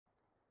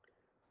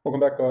Welcome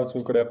back, guys.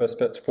 We've got our best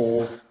bets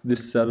for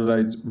this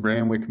Saturday's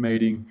Randwick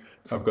meeting.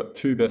 I've got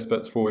two best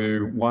bets for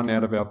you, one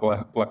out of our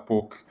black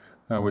book,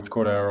 which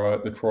caught our eye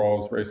at the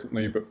trials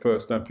recently. But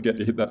first, don't forget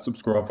to hit that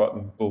subscribe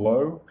button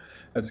below,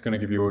 as it's going to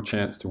give you a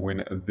chance to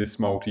win this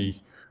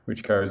multi,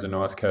 which carries a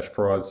nice cash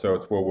prize, so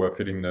it's well worth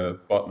hitting the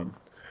button.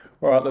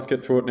 All right, let's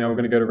get to it now. We're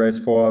going to go to race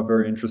 5.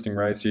 Very interesting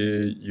race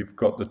here. You've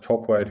got the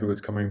top weight who is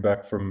coming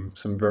back from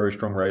some very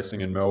strong racing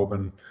in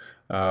Melbourne,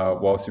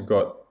 whilst you've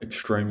got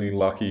Extremely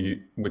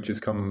Lucky, which has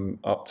come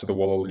up to the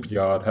Waller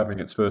Yard, having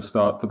its first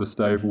start for the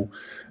stable.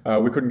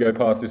 We couldn't go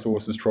past this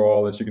horse's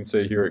trial. As you can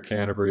see here at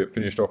Canterbury, it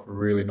finished off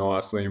really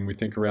nicely, and we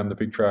think around the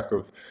big track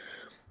of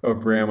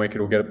Randwick,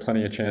 it'll get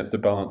plenty of chance to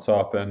balance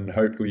up and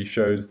hopefully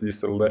shows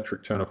this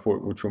electric turn of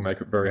foot, which will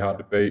make it very hard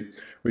to beat.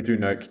 We do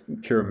know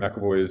Kieran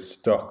McAvoy is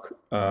stuck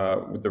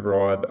with the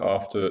ride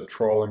after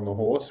trialling the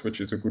horse, which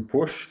is a good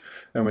push,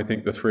 and we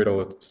think the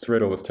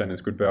 $3.10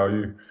 is good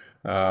value.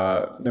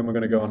 Then we're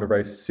going to go on to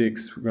race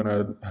 6. We're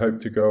going to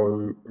hope to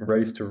go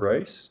race to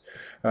race.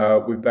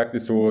 We've backed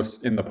this horse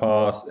in the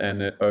past,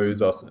 and it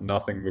owes us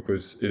nothing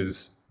because it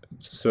is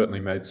certainly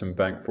made some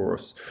bank for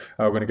us.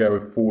 We're going to go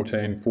with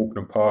 14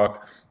 Faulkner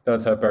Park.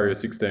 Does have barrier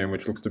 16,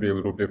 which looks to be a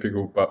little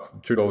difficult, but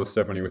for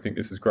 $2.70, we think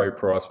this is a great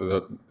price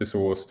for this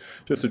horse.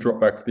 Just to drop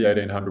back to the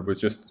 1800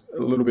 was just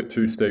a little bit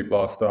too steep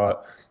last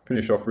start.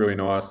 Finished off really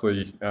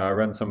nicely,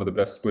 ran some of the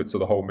best splits of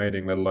the whole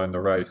meeting, let alone the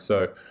race.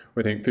 So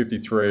we think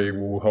 53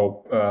 will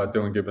help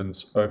Dylan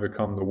Gibbons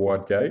overcome the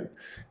wide gate,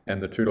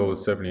 and the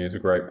 $2.70 is a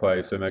great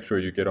play. So make sure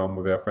you get on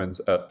with our friends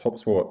at Top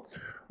Sport.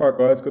 All right,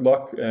 guys, good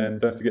luck, and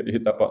don't forget to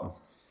hit that button.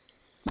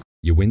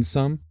 You win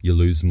some, you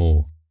lose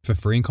more. For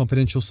free and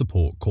confidential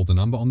support, call the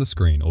number on the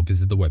screen or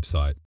visit the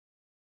website.